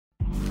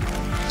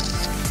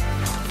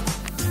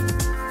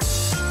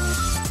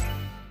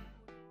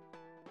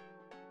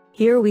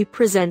Here we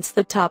presents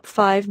the top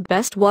 5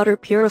 best water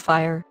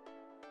purifier.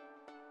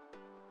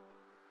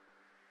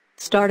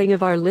 Starting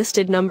of our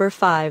listed number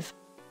 5.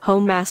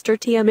 HomeMaster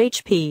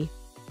TMHP.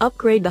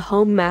 Upgrade the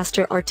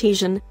HomeMaster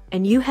Artesian,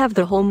 and you have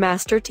the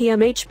HomeMaster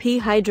TMHP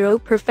Hydro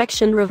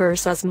Perfection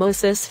Reverse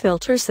Osmosis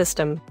Filter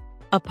System.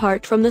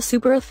 Apart from the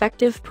super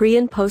effective pre-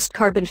 and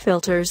post-carbon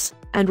filters,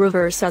 and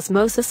reverse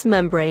osmosis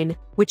membrane,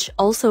 which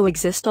also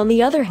exist on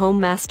the other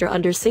HomeMaster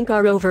under-sink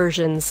RO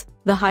versions,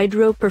 the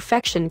Hydro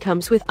Perfection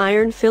comes with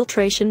iron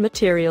filtration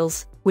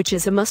materials, which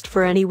is a must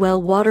for any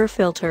well water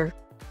filter.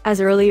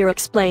 As earlier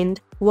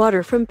explained,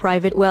 water from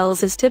private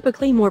wells is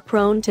typically more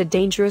prone to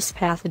dangerous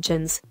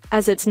pathogens,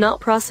 as it's not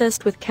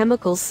processed with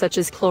chemicals such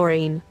as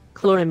chlorine,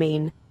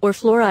 chloramine, or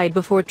fluoride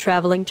before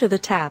traveling to the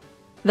tap.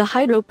 The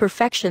Hydro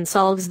Perfection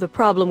solves the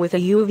problem with a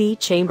UV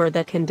chamber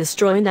that can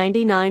destroy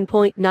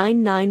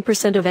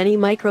 99.99% of any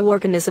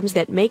microorganisms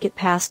that make it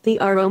past the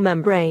RO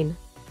membrane.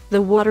 The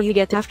water you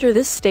get after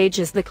this stage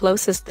is the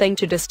closest thing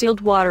to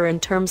distilled water in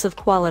terms of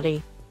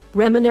quality.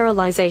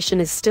 Remineralization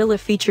is still a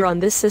feature on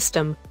this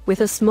system,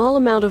 with a small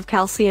amount of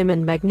calcium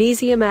and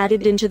magnesium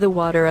added into the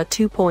water at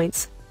 2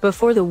 points,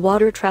 before the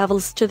water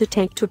travels to the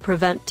tank to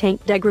prevent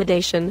tank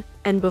degradation,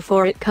 and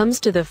before it comes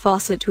to the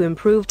faucet to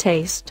improve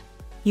taste.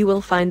 You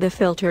will find the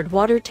filtered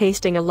water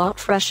tasting a lot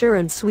fresher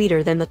and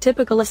sweeter than the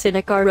typical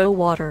acidic RO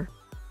water.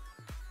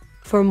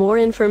 For more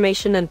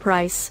information and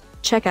price,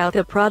 check out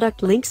the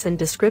product links and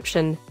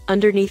description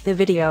underneath the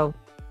video.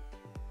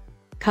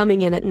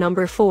 Coming in at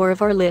number 4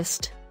 of our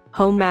list,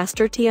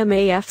 HomeMaster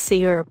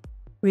TMAFC-ERP.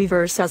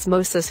 Reverse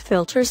osmosis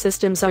filter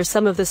systems are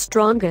some of the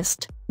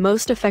strongest,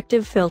 most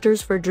effective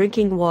filters for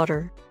drinking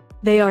water.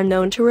 They are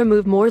known to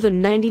remove more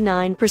than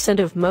 99%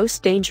 of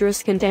most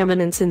dangerous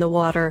contaminants in the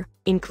water,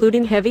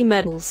 including heavy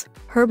metals,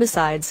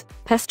 herbicides,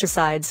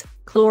 pesticides,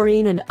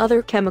 chlorine and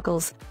other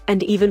chemicals,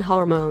 and even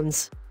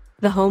hormones.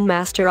 The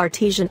HomeMaster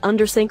Artesian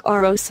Undersink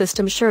RO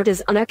system sure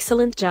does an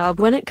excellent job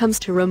when it comes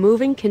to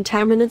removing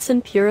contaminants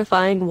and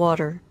purifying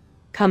water.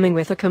 Coming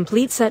with a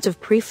complete set of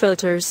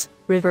pre-filters,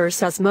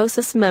 reverse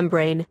osmosis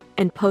membrane,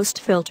 and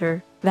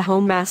post-filter, the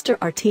HomeMaster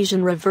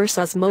Artesian Reverse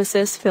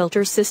Osmosis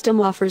Filter System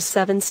offers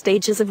 7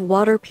 stages of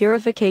water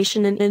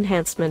purification and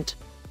enhancement.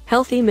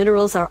 Healthy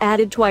minerals are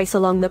added twice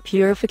along the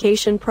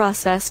purification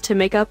process to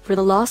make up for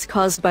the loss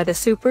caused by the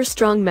super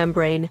strong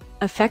membrane,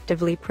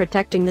 effectively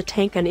protecting the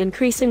tank and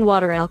increasing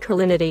water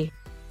alkalinity.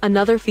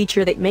 Another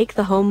feature that make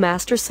the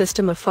HomeMaster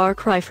system a far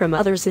cry from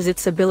others is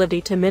its ability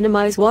to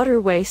minimize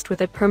water waste with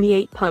a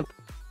permeate pump.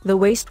 The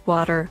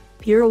wastewater,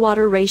 pure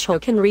water ratio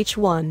can reach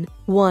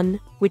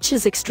 1:1, which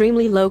is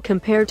extremely low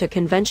compared to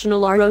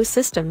conventional RO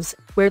systems,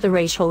 where the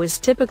ratio is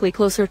typically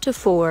closer to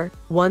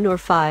 4:1 or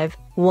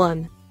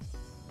 5:1.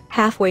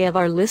 Halfway of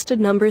our listed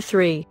number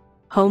 3,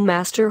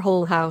 HomeMaster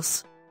Whole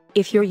House.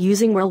 If you're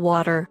using well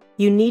water,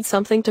 you need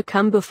something to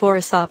come before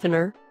a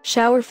softener,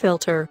 shower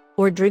filter,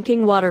 or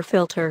drinking water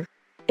filter.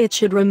 It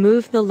should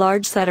remove the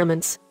large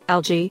sediments,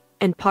 algae,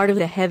 and part of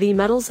the heavy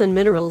metals and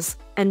minerals,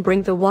 and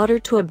bring the water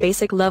to a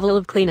basic level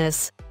of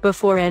cleanness,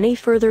 before any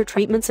further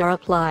treatments are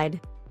applied.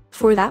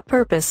 For that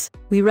purpose,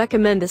 we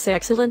recommend this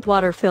excellent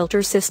water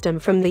filter system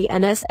from the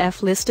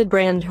NSF-listed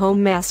brand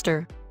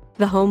HomeMaster.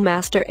 The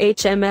HomeMaster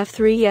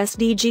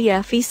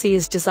HMF3SDGFEC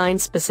is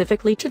designed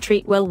specifically to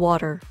treat well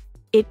water.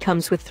 It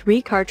comes with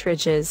 3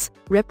 cartridges,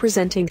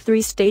 representing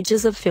 3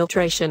 stages of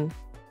filtration.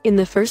 In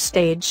the first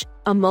stage,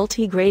 a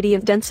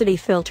multi-gradient density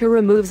filter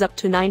removes up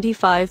to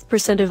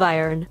 95% of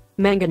iron,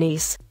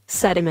 manganese,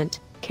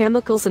 sediment,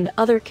 chemicals and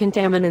other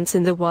contaminants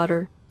in the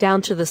water,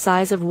 down to the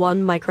size of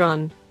 1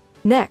 micron.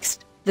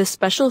 Next, the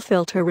special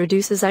filter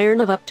reduces iron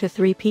of up to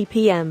 3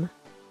 ppm.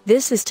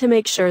 This is to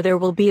make sure there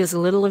will be as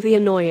little of the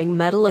annoying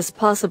metal as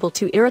possible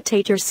to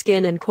irritate your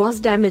skin and cause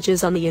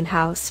damages on the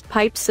in-house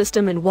pipe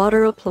system and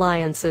water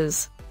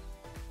appliances.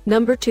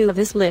 Number 2 of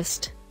this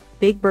list,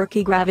 Big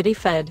Berkey Gravity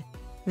Fed.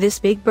 This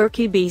big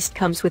Berkey beast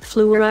comes with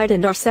fluoride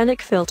and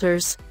arsenic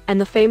filters, and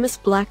the famous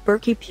black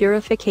Berkey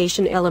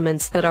purification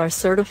elements that are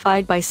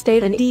certified by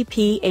state and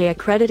EPA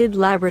accredited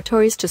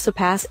laboratories to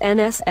surpass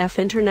NSF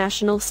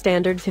International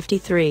Standard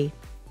 53.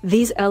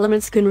 These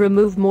elements can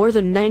remove more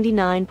than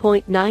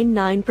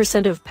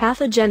 99.99% of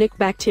pathogenic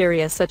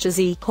bacteria such as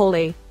E.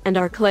 coli, and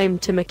are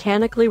claimed to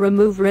mechanically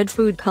remove red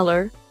food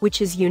color, which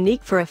is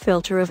unique for a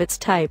filter of its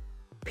type.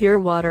 Pure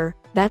water,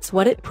 that's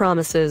what it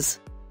promises.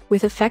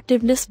 With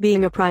effectiveness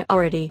being a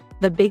priority,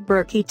 the Big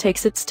Berkey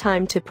takes its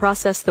time to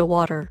process the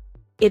water.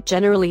 It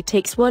generally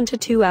takes 1 to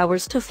 2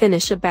 hours to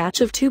finish a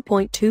batch of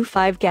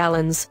 2.25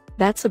 gallons,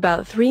 that's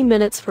about 3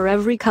 minutes for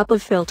every cup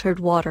of filtered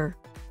water.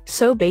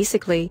 So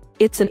basically,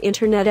 it's an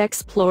Internet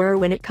Explorer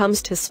when it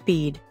comes to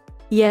speed.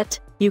 Yet,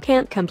 you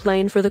can't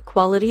complain for the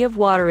quality of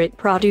water it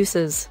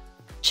produces.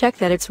 Check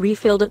that it's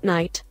refilled at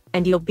night,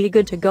 and you'll be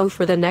good to go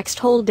for the next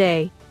whole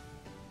day.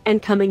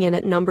 And coming in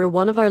at number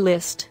 1 of our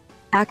list,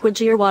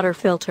 Aquagear Water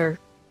Filter.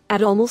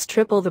 At almost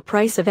triple the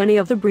price of any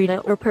of the Brita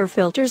or Per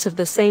filters of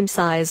the same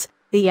size,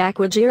 the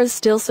Aquagear is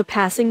still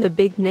surpassing the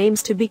big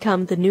names to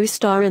become the new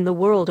star in the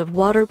world of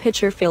water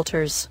pitcher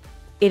filters.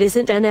 It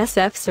isn't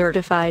NSF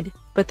certified,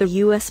 but the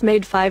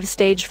US-made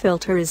 5-stage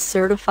filter is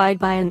certified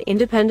by an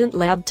independent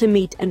lab to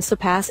meet and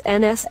surpass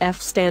NSF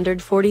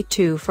Standard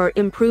 42 for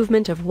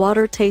improvement of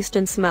water taste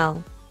and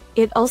smell.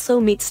 It also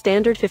meets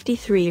Standard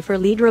 53 for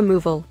lead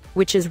removal,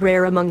 which is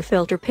rare among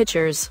filter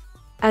pitchers.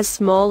 As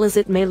small as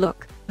it may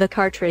look, the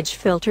cartridge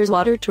filters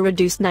water to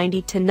reduce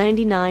 90 to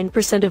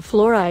 99% of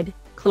fluoride,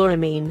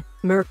 chloramine,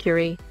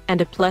 mercury,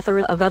 and a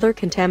plethora of other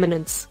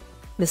contaminants.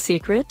 The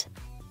secret?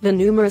 The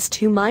numerous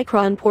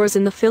 2-micron pores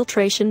in the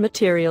filtration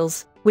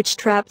materials, which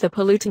trap the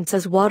pollutants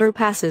as water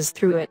passes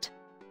through it.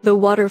 The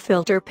water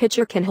filter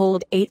pitcher can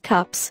hold 8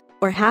 cups,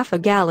 or half a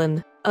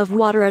gallon, of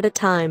water at a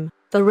time,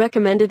 the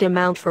recommended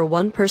amount for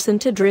one person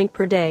to drink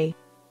per day.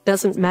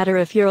 Doesn't matter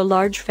if you're a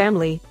large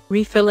family,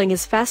 refilling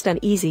is fast and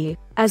easy,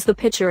 as the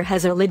pitcher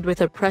has a lid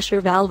with a pressure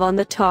valve on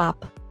the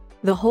top.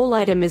 The whole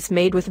item is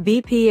made with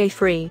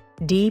BPA-free,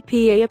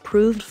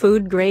 DPA-approved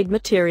food-grade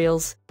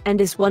materials,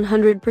 and is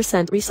 100%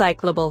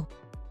 recyclable.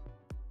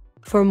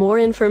 For more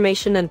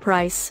information and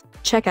price,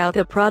 check out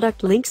the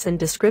product links in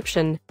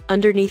description,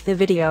 underneath the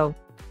video.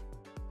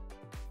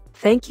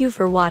 Thank you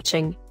for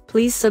watching.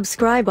 Please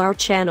subscribe our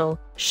channel,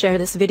 share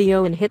this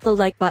video and hit the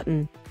like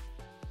button.